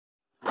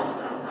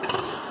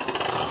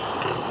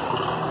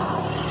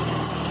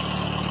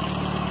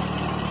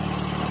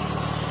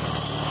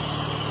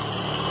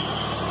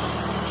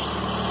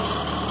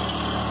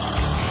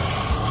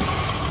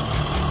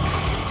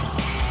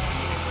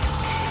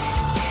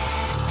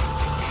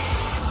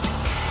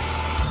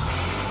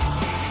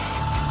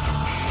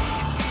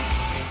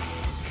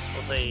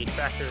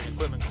tractor and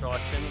equipment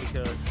collection,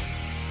 because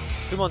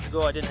 2 months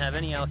ago I didn't have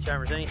any Allis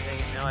Chalmers anything,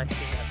 and now I seem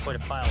to have quite a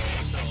pile of it.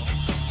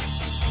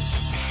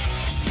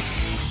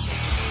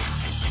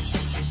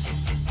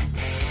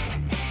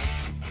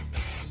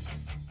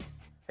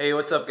 Hey,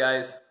 what's up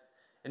guys?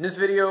 In this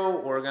video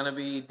we're going to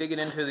be digging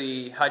into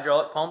the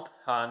hydraulic pump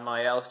on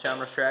my Allis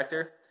Chalmers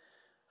tractor.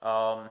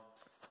 So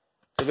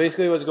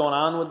basically what's going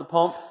on with the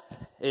pump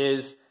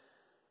is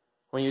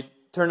when you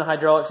turn the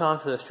hydraulics on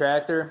for this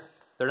tractor,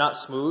 they're not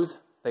smooth.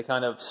 They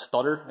kind of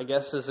stutter, I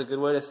guess is a good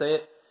way to say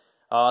it.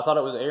 I thought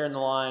it was air in the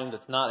lines.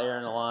 It's not air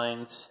in the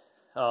lines.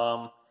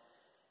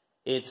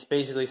 It's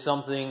basically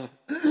something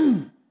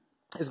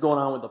is going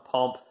on with the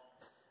pump.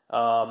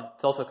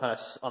 It's also kind of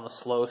on the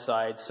slow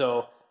side.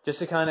 So just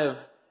to kind of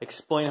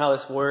explain how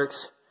this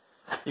works,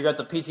 you got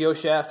the PTO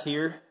shaft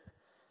here,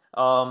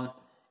 and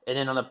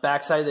then on the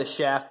back side of this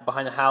shaft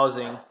behind the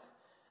housing,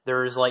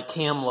 there's like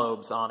cam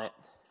lobes on it.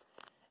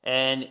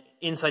 And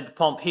inside the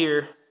pump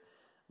here,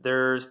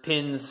 there's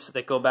pins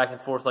that go back and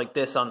forth like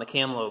this on the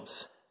cam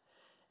lobes.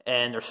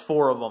 And there's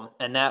 4 of them,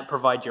 and that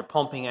provides your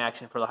pumping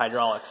action for the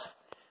hydraulics.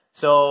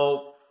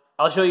 So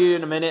I'll show you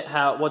in a minute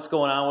what's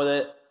going on with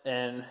it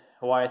and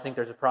why I think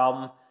there's a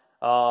problem.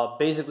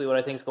 Basically what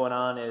I think is going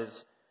on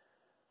is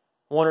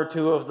 1 or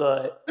 2 of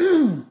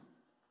the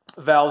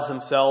valves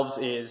themselves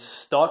is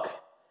stuck.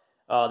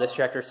 This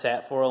tractor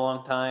sat for a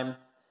long time.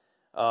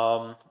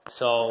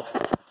 So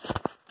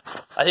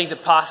I think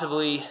that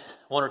possibly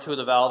 1 or 2 of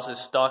the valves is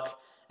stuck,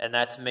 and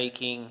that's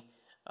making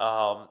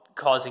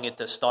causing it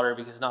to stutter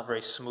because it's not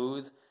very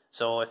smooth.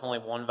 So if only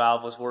 1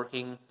 valve was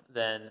working,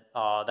 then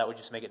that would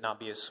just make it not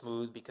be as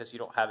smooth because you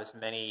don't have as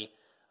many,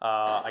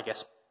 I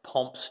guess,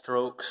 pump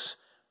strokes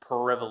per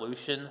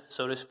revolution,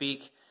 so to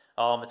speak.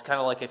 It's kind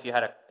of like if you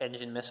had an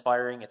engine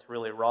misfiring, it's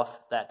really rough,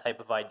 that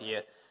type of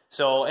idea.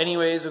 So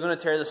anyways, we're going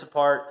to tear this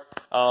apart.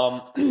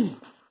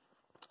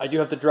 I do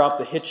have to drop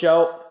the hitch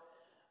out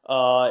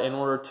in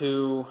order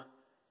to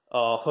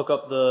hook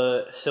up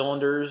the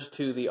cylinders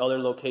to the other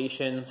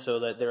location so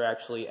that they're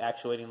actually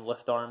actuating the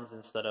lift arms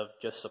instead of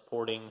just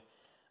supporting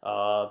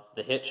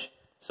the hitch.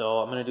 So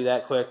I'm going to do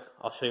that quick.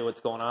 I'll show you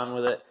what's going on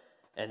with it,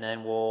 and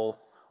then we'll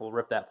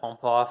rip that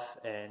pump off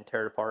and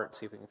tear it apart and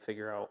see if we can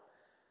figure out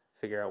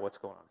what's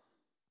going on.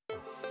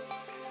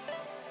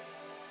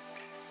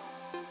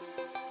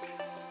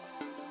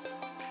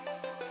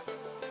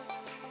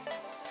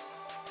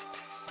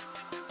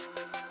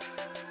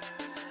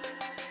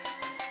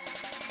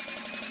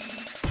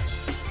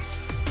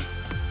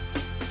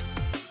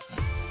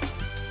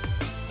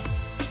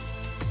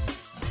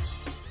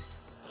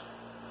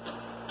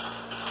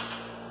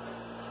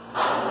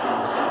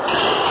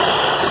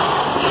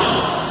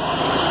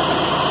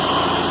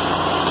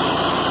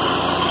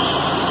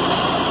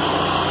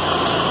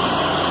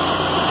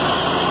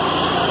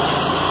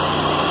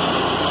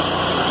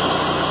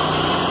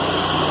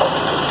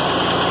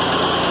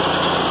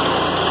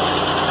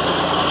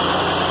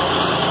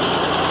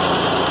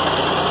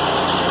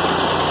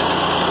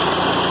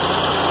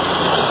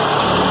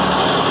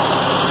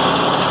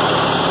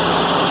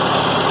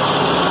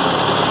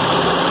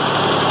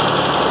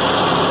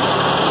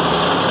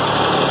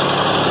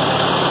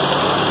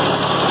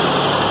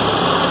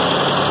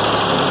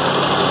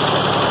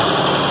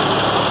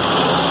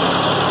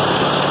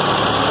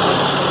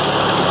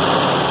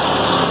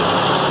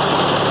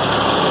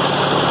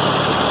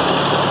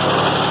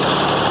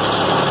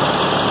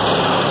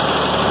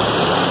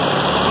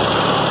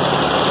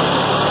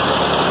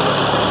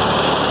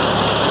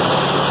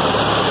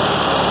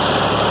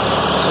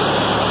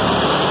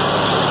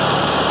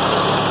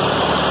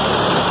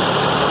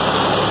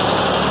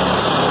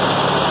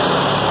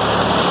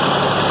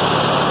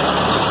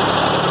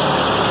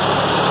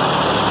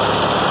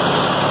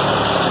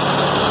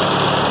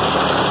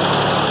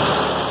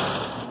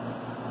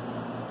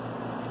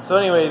 So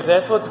anyways,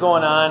 that's what's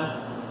going on.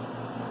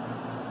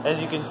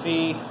 As you can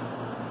see,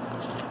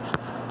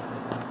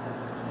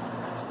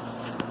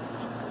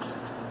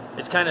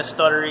 it's kind of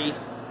stuttery,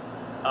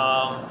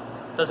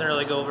 doesn't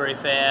really go very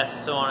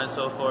fast, so on and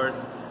so forth.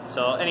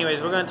 So anyways,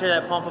 we're going to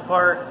tear that pump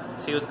apart,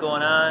 see what's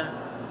going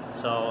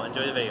on, so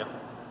enjoy the video.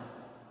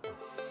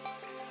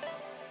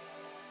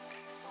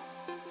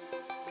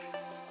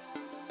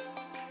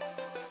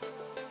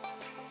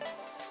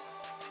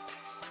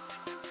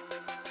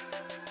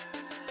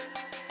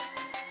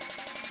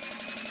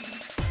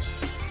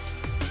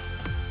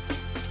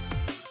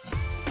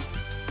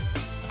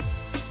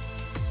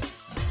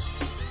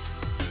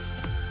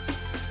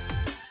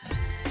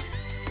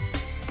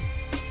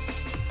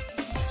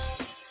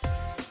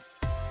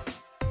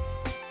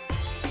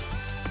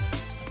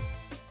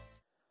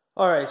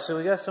 Alright, so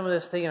we got some of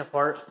this taken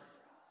apart.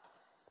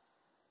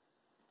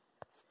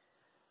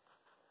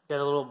 Got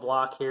a little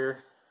block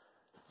here,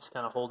 just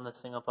kind of holding this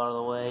thing up out of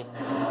the way.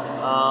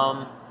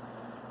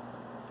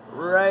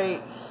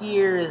 Right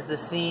here is the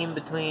seam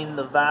between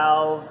the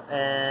valve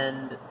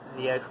and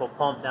the actual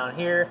pump down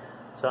here.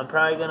 So I'm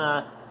probably going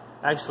to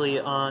actually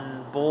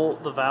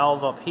unbolt the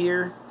valve up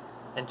here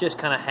and just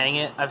kind of hang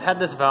it. I've had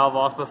this valve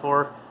off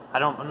before,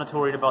 I'm not too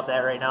worried about that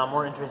right now. I'm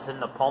more interested in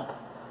the pump.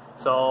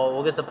 So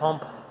we'll get the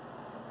pump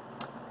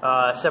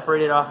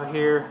separated off of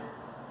here.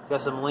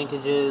 Got some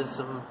linkages,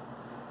 some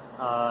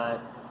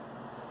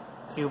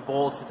few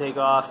bolts to take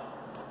off.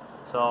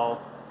 So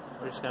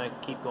we're just gonna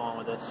keep going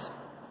with this.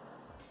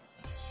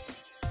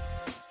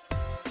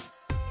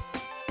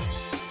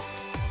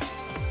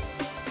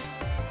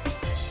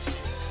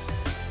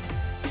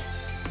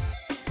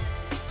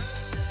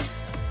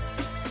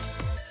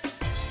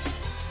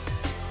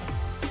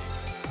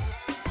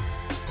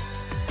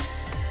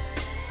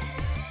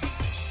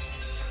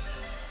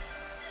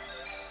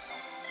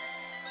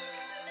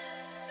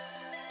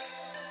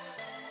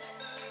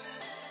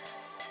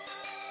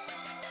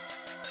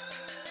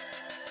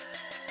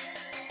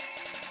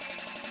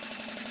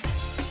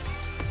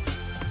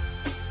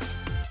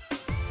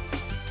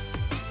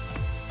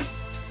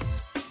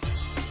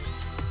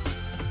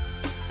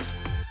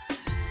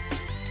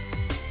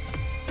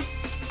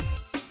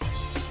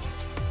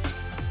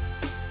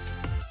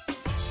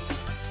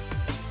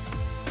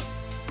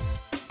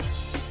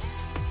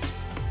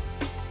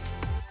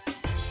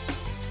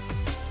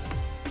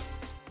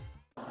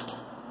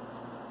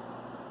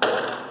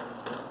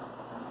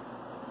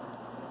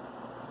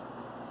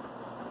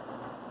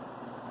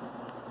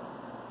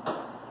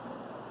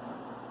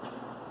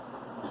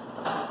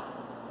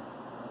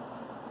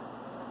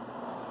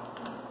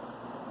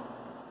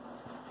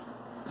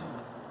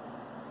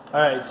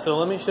 Alright, so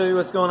let me show you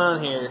what's going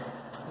on here.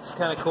 This is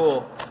kind of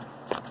cool.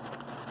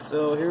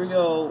 So here we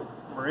go.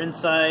 We're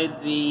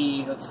inside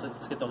the,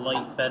 let's get the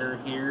light better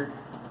here.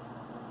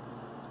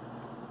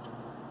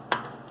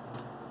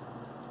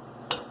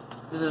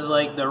 This is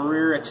like the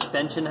rear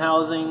extension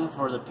housing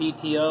for the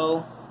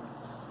PTO.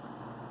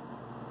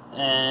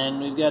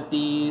 And we've got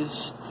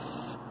these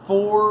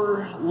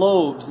 4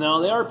 lobes.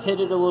 Now they are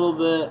pitted a little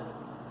bit.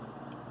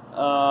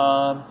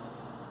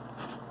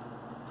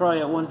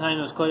 Probably at one time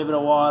there was quite a bit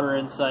of water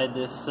inside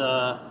this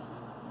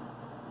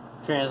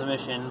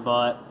transmission,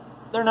 but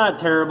they're not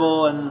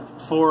terrible, and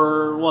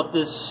for what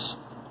this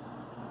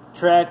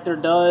tractor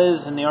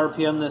does and the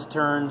RPM this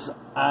turns,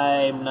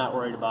 I'm not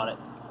worried about it.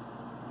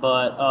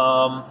 But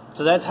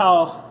so that's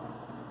how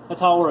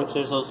it works.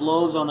 There's those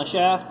lobes on the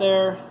shaft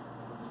there,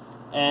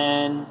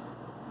 and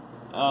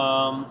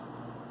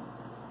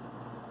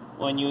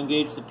when you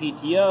engage the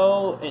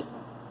PTO, it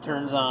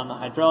turns on the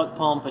hydraulic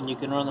pump, and you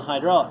can run the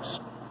hydraulics.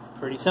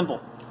 Pretty simple.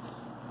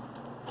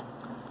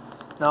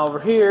 Now over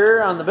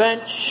here on the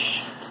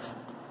bench,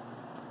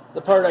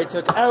 the part I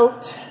took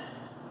out,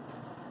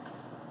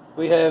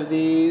 we have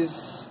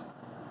these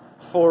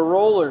 4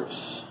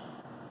 rollers.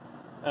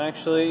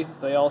 Actually,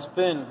 they all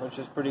spin, which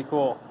is pretty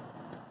cool.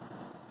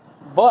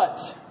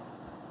 But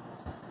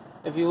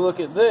if you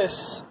look at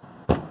this,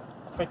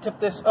 if I tip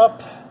this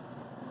up,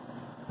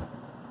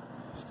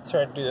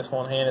 try to do this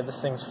one-handed,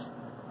 this thing's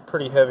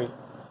pretty heavy.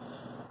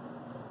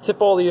 Tip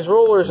all these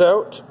rollers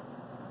out,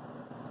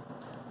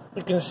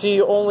 you can see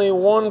only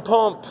one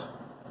pump,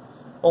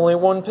 only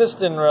one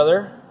piston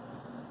rather,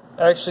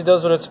 actually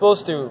does what it's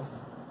supposed to.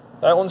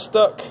 That one's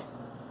stuck,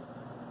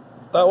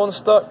 that one's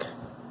stuck,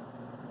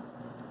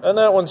 and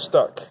that one's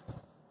stuck.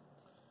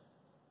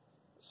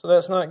 So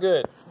that's not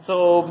good.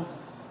 So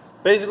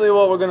basically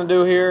what we're going to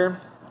do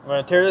here, we're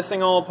going to tear this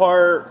thing all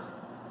apart,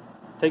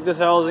 take this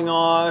housing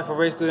off. We're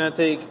basically going to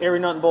take every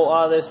nut and bolt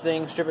out of this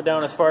thing, strip it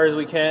down as far as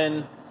we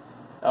can,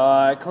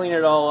 clean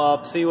it all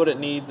up, see what it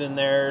needs in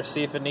there,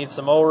 see if it needs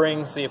some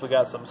O-rings, see if we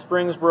got some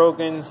springs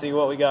broken, see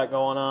what we got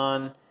going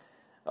on.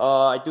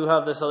 I do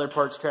have this other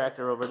parts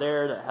tractor over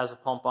there that has a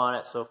pump on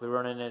it, so if we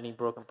run into any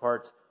broken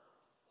parts,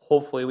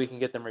 hopefully we can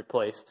get them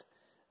replaced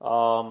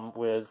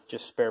with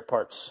just spare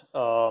parts.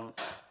 So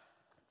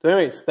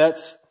anyways,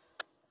 that's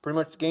pretty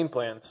much the game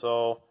plan.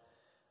 So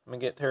I'm going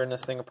to get tearing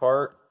this thing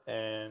apart,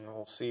 and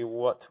we'll see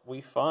what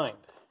we find.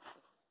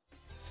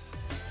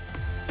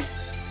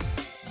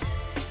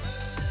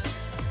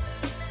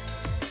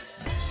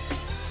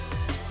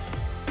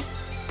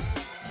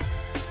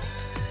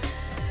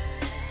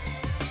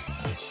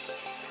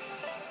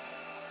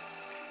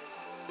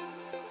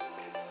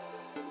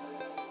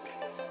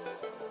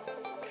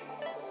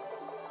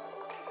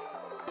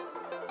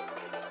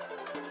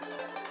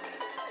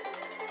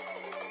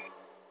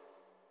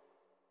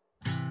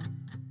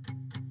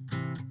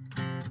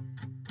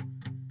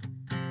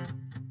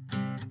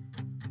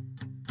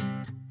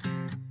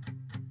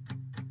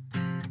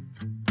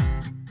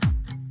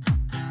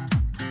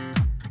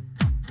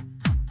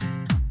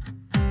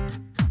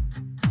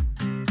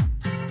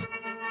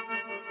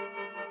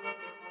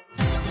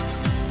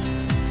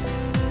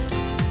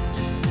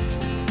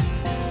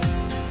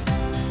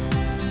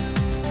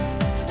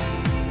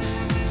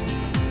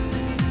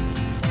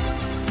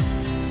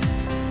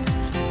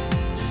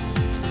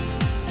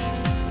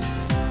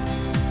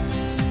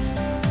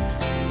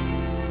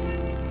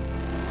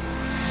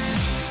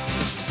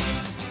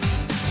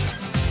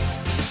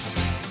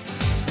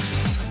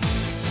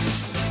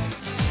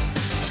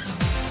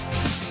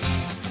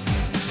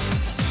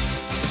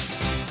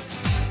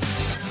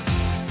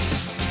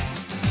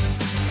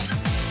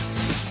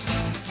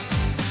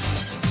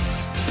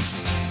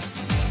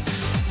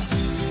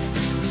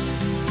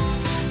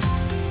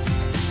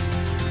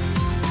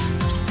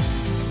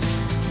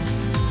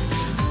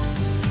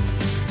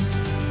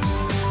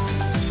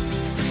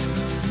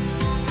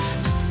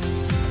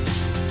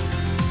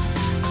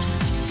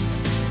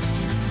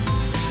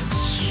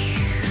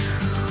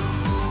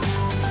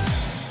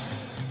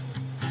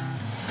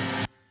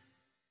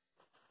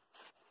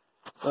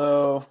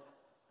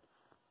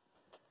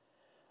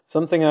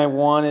 Something I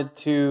wanted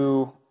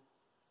to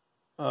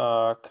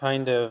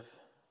kind of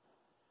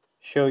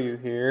show you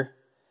here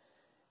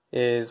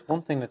is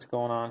one thing that's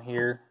going on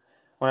here.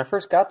 When I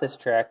first got this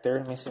tractor,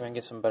 let me see if I can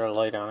get some better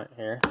light on it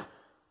here.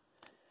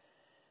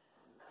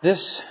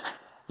 This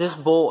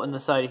bolt in the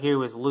side here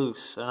was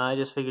loose, and I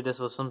just figured this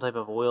was some type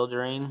of oil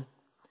drain.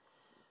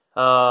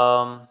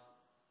 So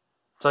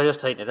I just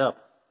tightened it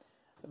up.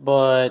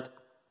 But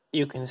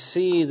you can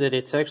see that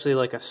it's actually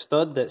like a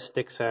stud that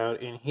sticks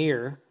out in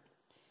here,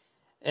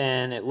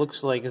 and it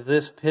looks like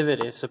this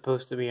pivot is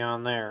supposed to be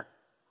on there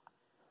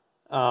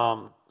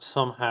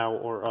somehow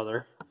or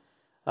other.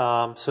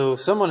 So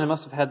someone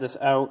must have had this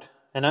out,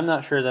 and I'm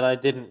not sure that I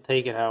didn't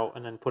take it out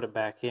and then put it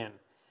back in,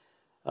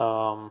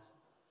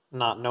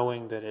 not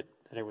knowing that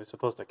it was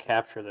supposed to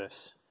capture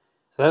this.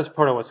 So that's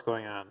part of what's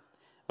going on.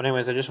 But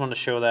anyways, I just wanted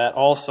to show that.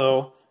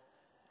 Also,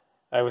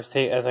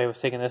 as I was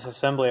taking this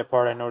assembly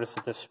apart, I noticed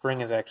that this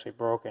spring is actually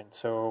broken.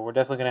 So we're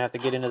definitely going to have to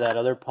get into that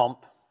other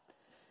pump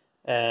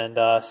and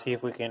see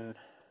if we can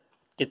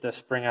get the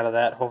spring out of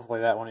that.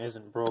 Hopefully that one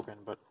isn't broken.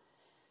 But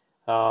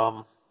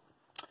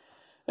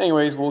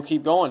anyways, we'll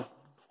keep going.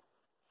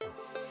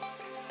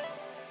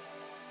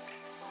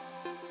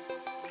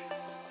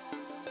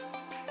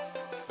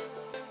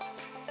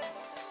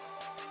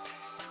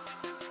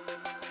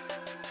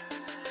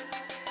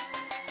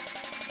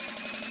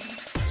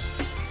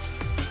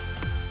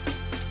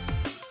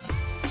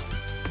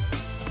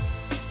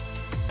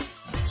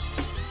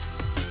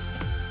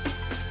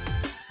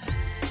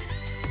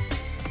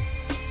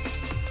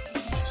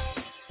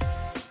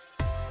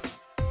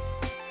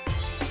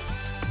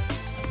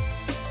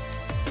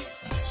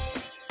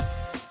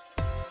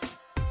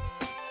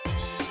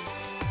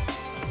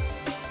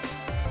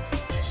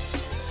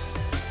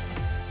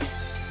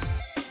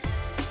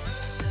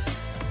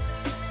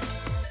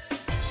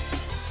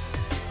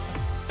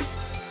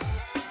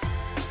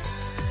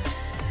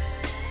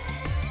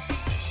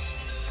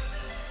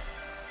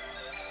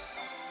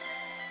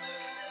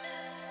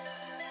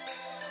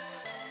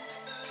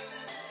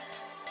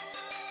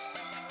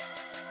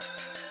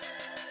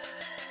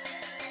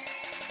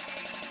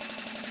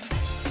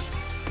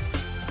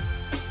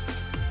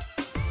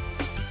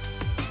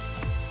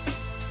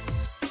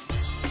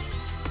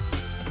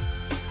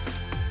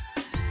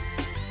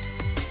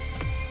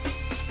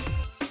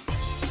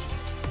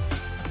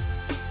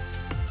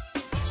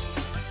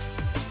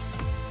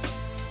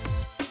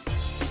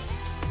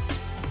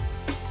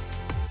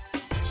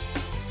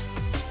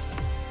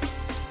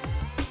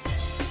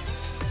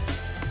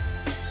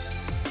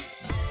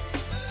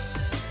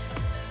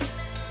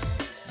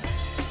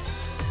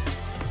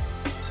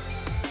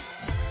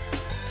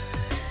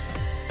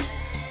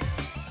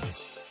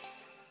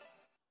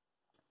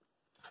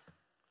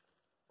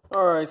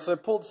 Alright, so I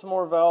pulled some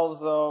more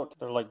valves out.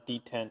 They're like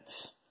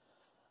detents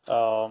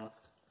out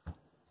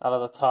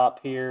of the top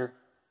here.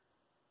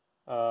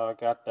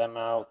 Got them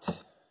out.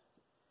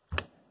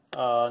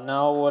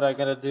 Now what I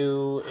gotta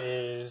do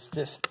is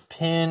this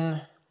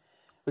pin.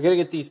 We gotta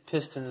get these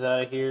pistons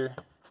out of here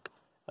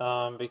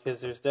because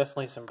there's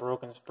definitely some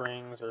broken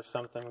springs or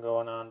something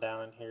going on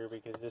down in here,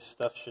 because this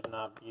stuff should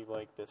not be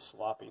like this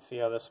sloppy. See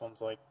how this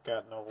one's like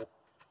got no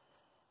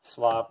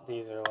slop?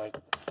 These are like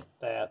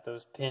that.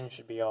 Those pins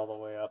should be all the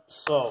way up.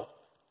 So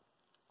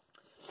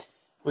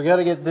we got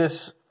to get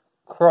this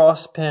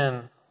cross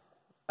pin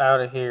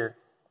out of here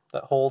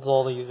that holds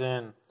all these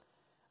in.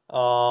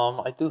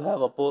 I do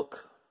have a book,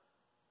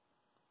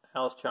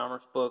 Allis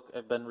Chalmers book.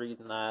 I've been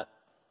reading that.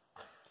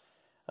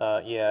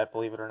 Yeah,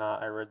 believe it or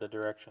not, I read the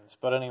directions.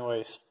 But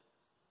anyways,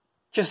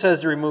 just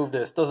says to remove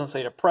this. Doesn't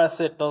say to press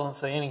it. Doesn't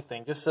say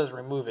anything. Just says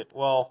remove it.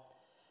 Well,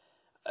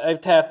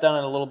 I've tapped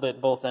on it a little bit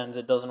both ends.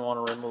 It doesn't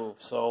want to remove.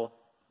 So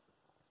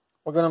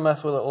we're going to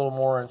mess with it a little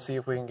more and see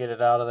if we can get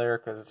it out of there,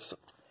 because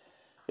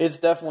it's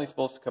definitely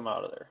supposed to come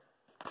out of there.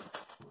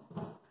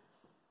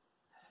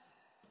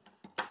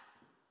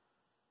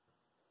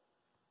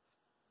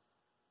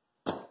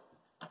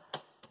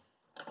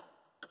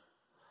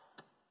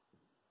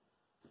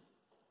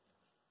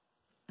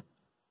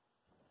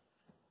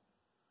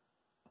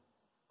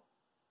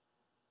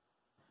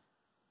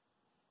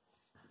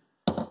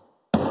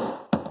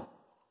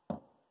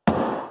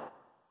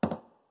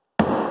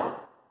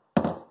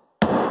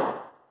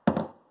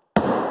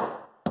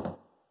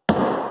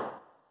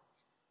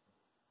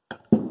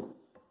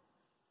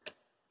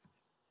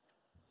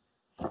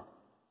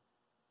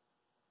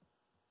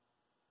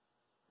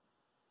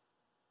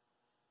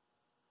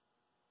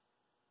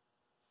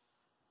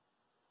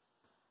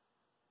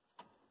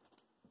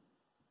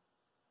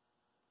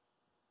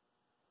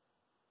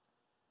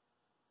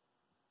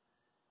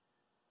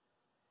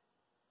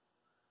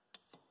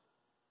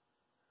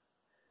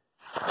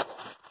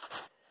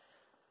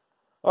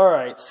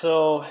 Alright,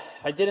 so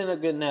I did end up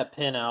getting that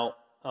pin out.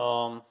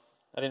 I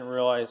didn't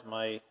realize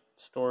my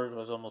storage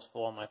was almost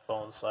full on my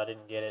phone, so I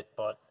didn't get it.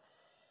 But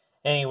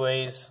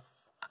anyways,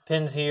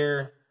 pins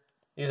here.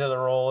 These are the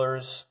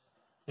rollers.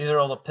 These are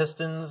all the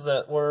pistons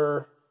that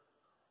were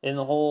in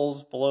the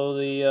holes below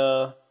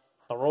the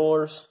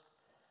rollers.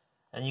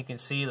 and you can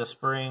see the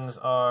springs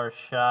are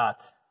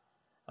shot.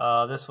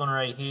 This one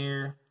right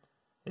here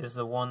is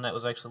the one that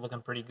was actually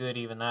looking pretty good.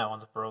 Even that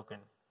one's broken.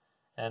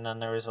 And then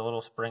there is a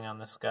little spring on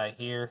this guy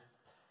here.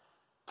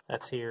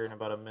 That's here in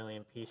about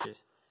 1,000,000 pieces.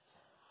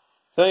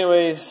 So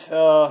anyways,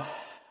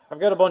 I've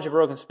got a bunch of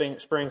broken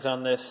springs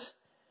on this.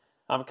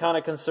 I'm kind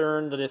of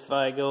concerned that if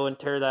I go and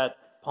tear that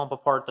pump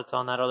apart that's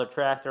on that other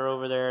tractor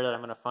over there, that I'm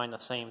going to find the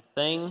same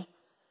thing.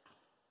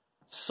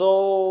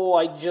 So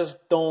I just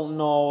don't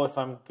know if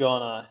I'm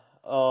gonna.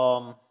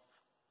 Now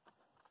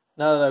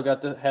that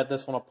I've had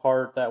this one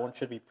apart, that one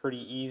should be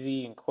pretty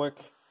easy and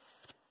quick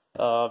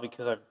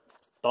because I've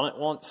done it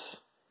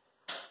once.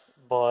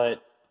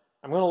 But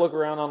I'm gonna look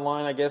around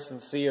online, I guess,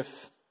 and see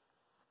if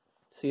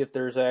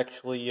there's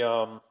actually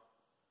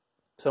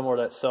somewhere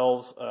that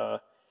sells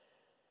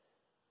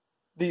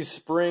these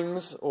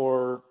springs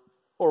or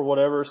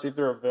whatever. See if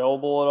they're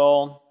available at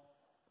all.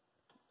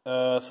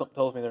 Something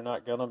tells me they're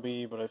not gonna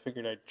be, but I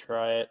figured I'd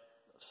try it.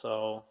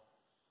 So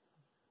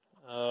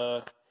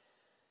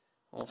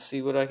we'll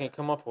see what I can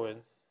come up with.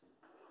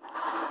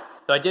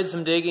 So I did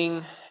some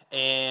digging,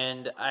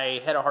 and I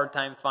had a hard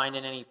time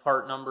finding any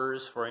part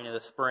numbers for any of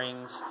the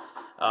springs.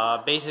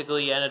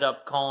 Basically ended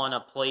up calling a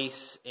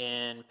place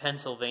in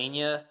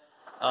Pennsylvania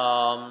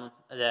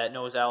that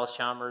knows Allis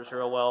Chalmers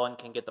real well and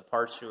can get the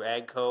parts through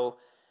AGCO.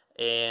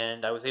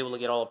 And I was able to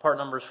get all the part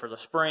numbers for the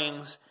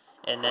springs,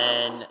 and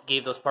then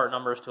gave those part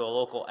numbers to a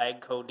local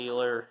AGCO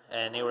dealer,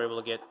 and they were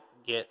able to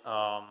get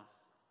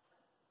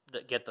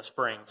the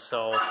springs.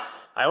 So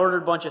I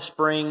ordered a bunch of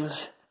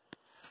springs.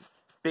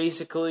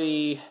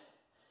 Basically,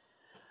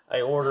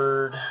 I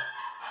ordered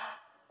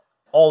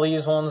all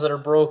these ones that are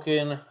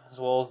broken, as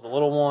well as the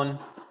little one,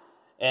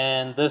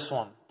 and this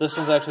one. This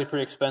one's actually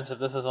pretty expensive.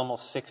 This is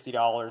almost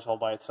 $60 all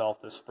by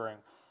itself, this spring.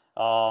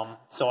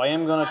 So I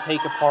am going to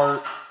take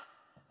apart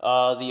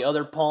the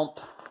other pump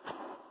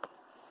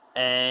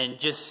and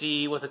just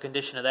see what the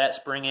condition of that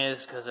spring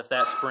is, because if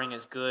that spring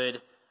is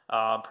good,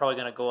 I'm probably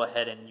going to go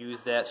ahead and use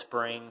that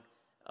spring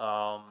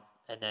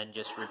and then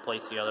just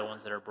replace the other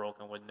ones that are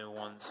broken with new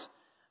ones,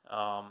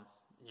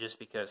 just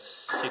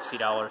because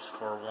 $60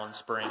 for one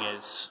spring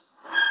is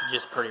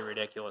just pretty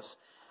ridiculous.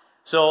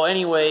 So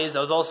anyways, I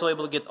was also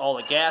able to get all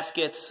the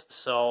gaskets,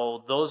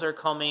 so those are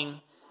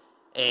coming,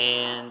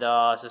 and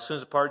so as soon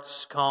as the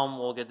parts come,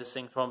 we'll get this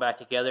thing thrown back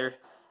together.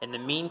 In the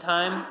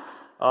meantime,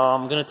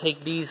 I'm going to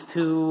take these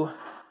to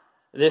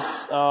this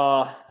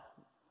pump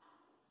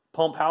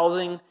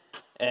housing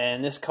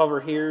and this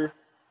cover here,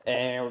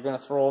 and we're going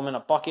to throw them in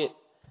a bucket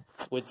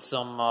with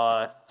some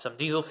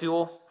diesel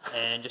fuel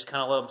and just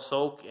kind of let them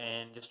soak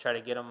and just try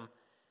to get them,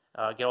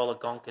 get all the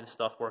gunk and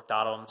stuff worked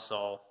out of them.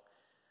 So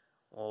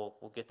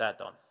we'll get that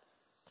done.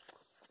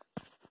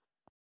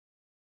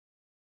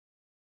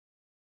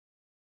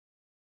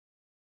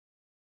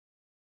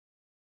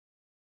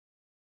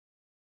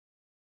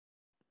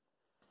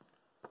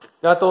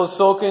 Got those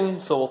soaking,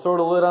 so we'll throw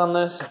the lid on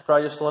this.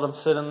 Probably just let them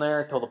sit in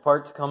there until the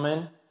parts come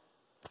in.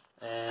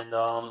 And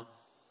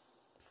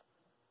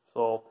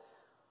so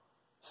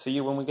see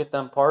you when we get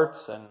them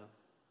parts, and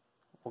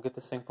we'll get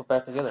this thing put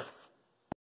back together.